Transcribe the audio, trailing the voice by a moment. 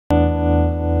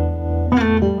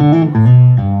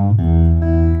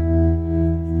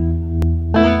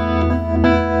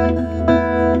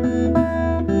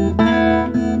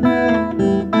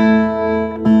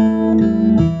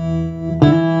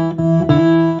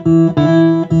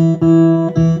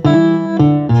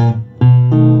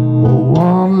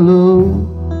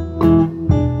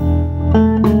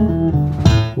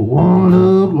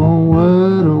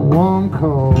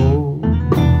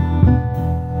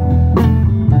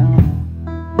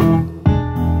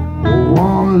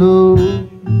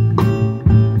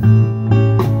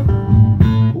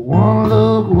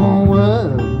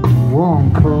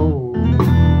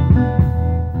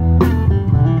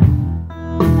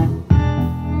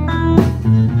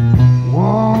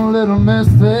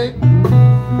mistake,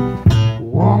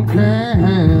 one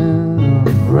can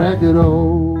wreck it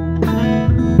all.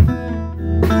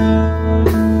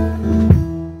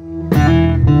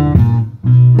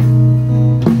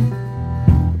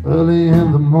 Early in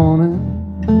the morning,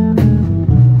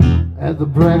 at the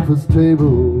breakfast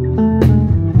table,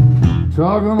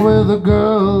 talking with a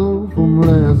girl from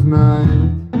last night.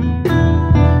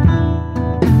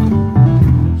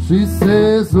 She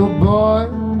says, oh boy,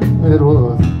 it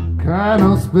was kind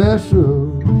of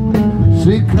special.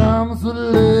 She comes a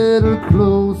little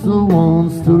closer,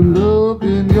 wants to look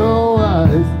in your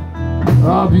eyes.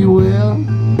 I'll be well.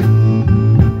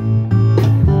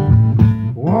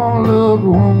 One look,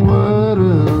 one word,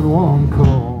 and one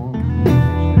call.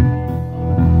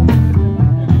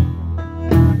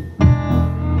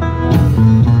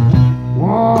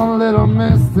 One little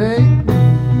mistake,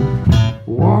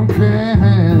 one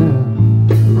can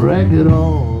wreck it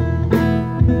all.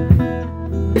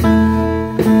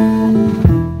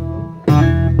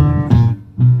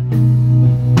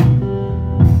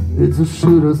 It's a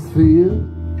shooter's fear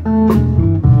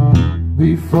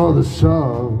before the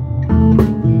shot,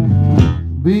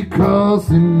 because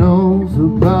he knows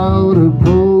about a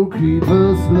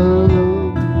goalkeeper's love.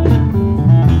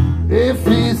 If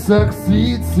he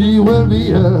succeeds, he will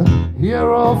be a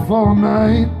hero for a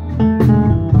night.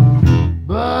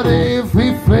 But if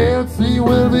he fails, he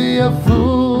will be a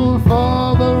fool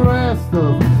for the rest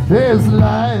of his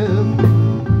life.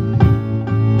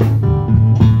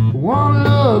 One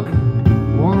look,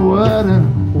 one word, and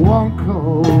one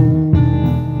call.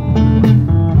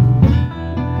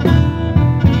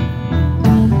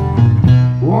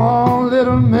 One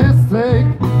little mistake,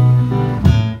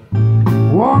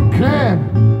 one can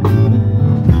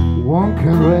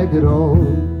wreck it all.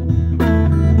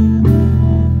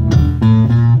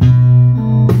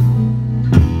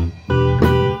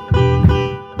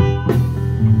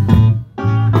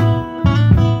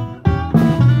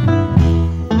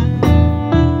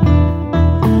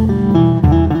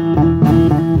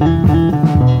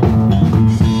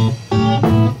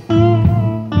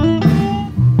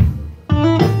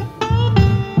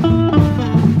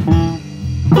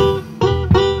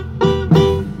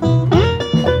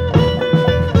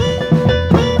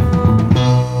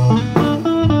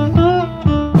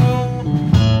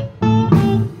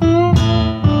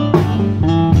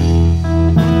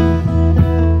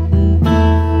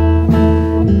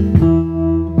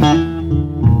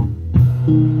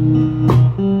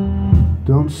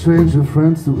 Don't change your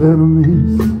friends to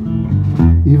enemies,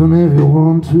 even if you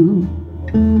want to,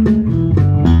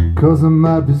 'cause there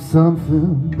might be something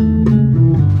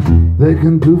they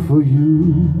can do for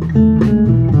you.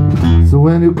 So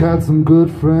when you got some good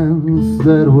friends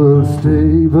that will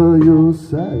stay by your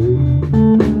side,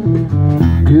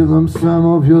 give them some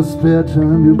of your spare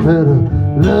time. You better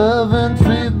love and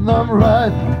treat them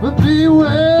right, but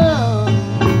beware.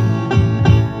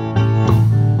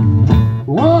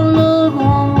 One look,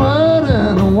 one word,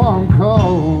 and one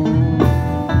call.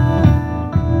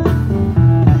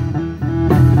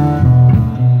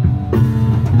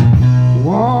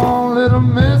 One little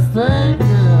mistake,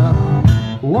 yeah,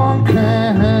 one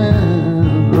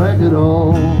can wreck it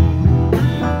all.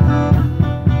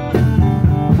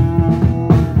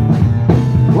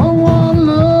 One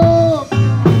look,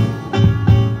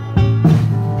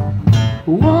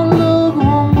 one look,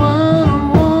 one word, and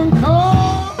one call.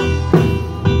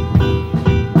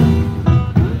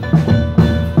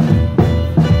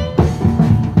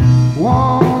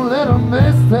 One little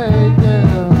mistake,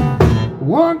 yeah,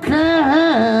 one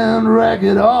can wreck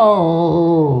it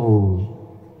all.